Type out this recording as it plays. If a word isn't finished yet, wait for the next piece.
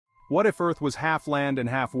What if Earth was half land and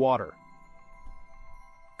half water?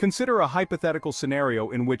 Consider a hypothetical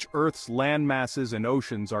scenario in which Earth's land masses and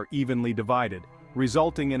oceans are evenly divided,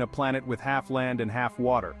 resulting in a planet with half land and half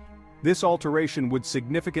water. This alteration would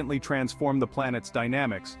significantly transform the planet's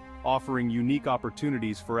dynamics, offering unique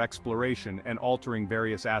opportunities for exploration and altering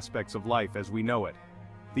various aspects of life as we know it.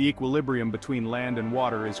 The equilibrium between land and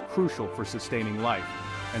water is crucial for sustaining life,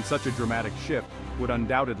 and such a dramatic shift would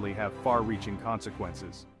undoubtedly have far-reaching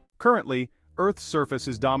consequences. Currently, Earth's surface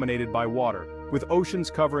is dominated by water, with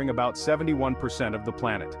oceans covering about 71% of the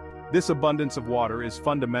planet. This abundance of water is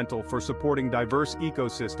fundamental for supporting diverse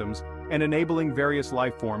ecosystems and enabling various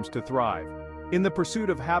life forms to thrive. In the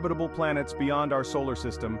pursuit of habitable planets beyond our solar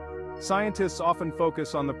system, scientists often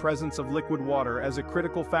focus on the presence of liquid water as a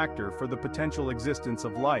critical factor for the potential existence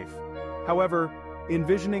of life. However,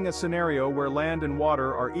 envisioning a scenario where land and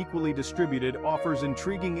water are equally distributed offers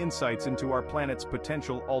intriguing insights into our planet's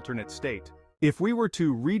potential alternate state. If we were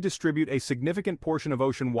to redistribute a significant portion of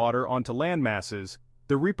ocean water onto land masses,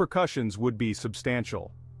 the repercussions would be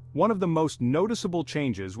substantial. One of the most noticeable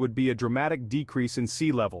changes would be a dramatic decrease in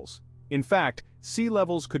sea levels. In fact, sea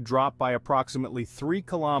levels could drop by approximately 3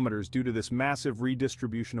 kilometers due to this massive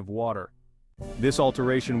redistribution of water. This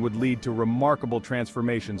alteration would lead to remarkable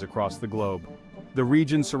transformations across the globe. The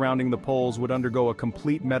regions surrounding the poles would undergo a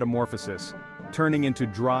complete metamorphosis, turning into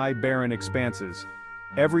dry, barren expanses.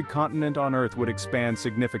 Every continent on Earth would expand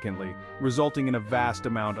significantly, resulting in a vast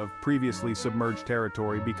amount of previously submerged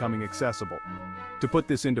territory becoming accessible. To put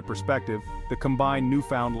this into perspective, the combined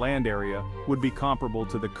newfound land area would be comparable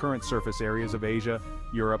to the current surface areas of Asia,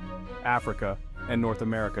 Europe, Africa, and North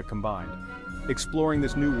America combined. Exploring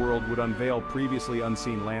this new world would unveil previously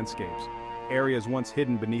unseen landscapes. Areas once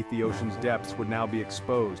hidden beneath the ocean's depths would now be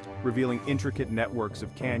exposed, revealing intricate networks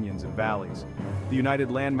of canyons and valleys. The united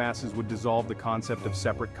landmasses would dissolve the concept of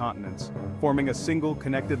separate continents, forming a single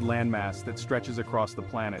connected landmass that stretches across the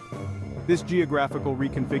planet. This geographical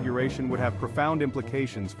reconfiguration would have profound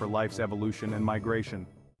implications for life's evolution and migration.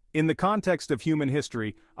 In the context of human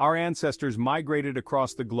history, our ancestors migrated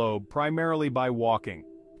across the globe primarily by walking.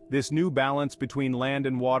 This new balance between land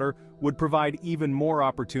and water would provide even more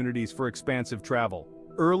opportunities for expansive travel.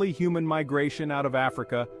 Early human migration out of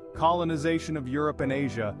Africa, colonization of Europe and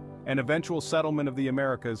Asia, and eventual settlement of the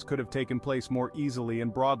Americas could have taken place more easily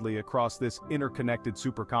and broadly across this interconnected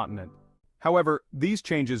supercontinent. However, these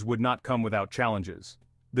changes would not come without challenges.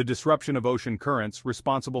 The disruption of ocean currents,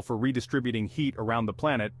 responsible for redistributing heat around the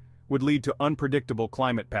planet, would lead to unpredictable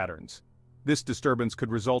climate patterns. This disturbance could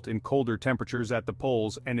result in colder temperatures at the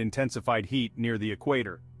poles and intensified heat near the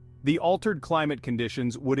equator. The altered climate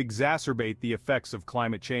conditions would exacerbate the effects of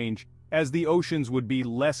climate change, as the oceans would be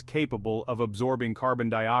less capable of absorbing carbon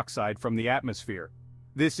dioxide from the atmosphere.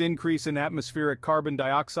 This increase in atmospheric carbon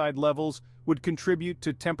dioxide levels would contribute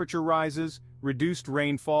to temperature rises, reduced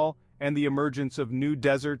rainfall, and the emergence of new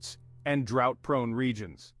deserts and drought-prone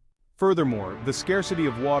regions. Furthermore, the scarcity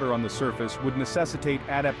of water on the surface would necessitate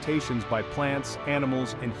adaptations by plants,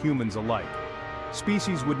 animals, and humans alike.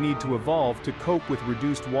 Species would need to evolve to cope with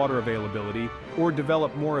reduced water availability or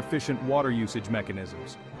develop more efficient water usage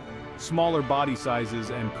mechanisms. Smaller body sizes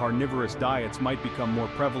and carnivorous diets might become more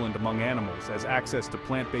prevalent among animals as access to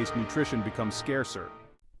plant-based nutrition becomes scarcer.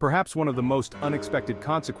 Perhaps one of the most unexpected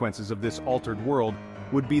consequences of this altered world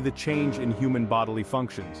would be the change in human bodily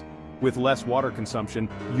functions. With less water consumption,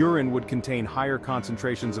 urine would contain higher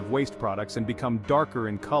concentrations of waste products and become darker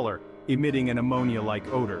in color, emitting an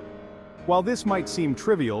ammonia-like odor. While this might seem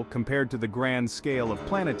trivial compared to the grand scale of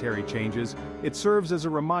planetary changes, it serves as a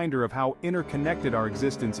reminder of how interconnected our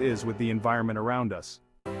existence is with the environment around us.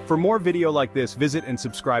 For more video like this, visit and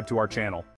subscribe to our channel.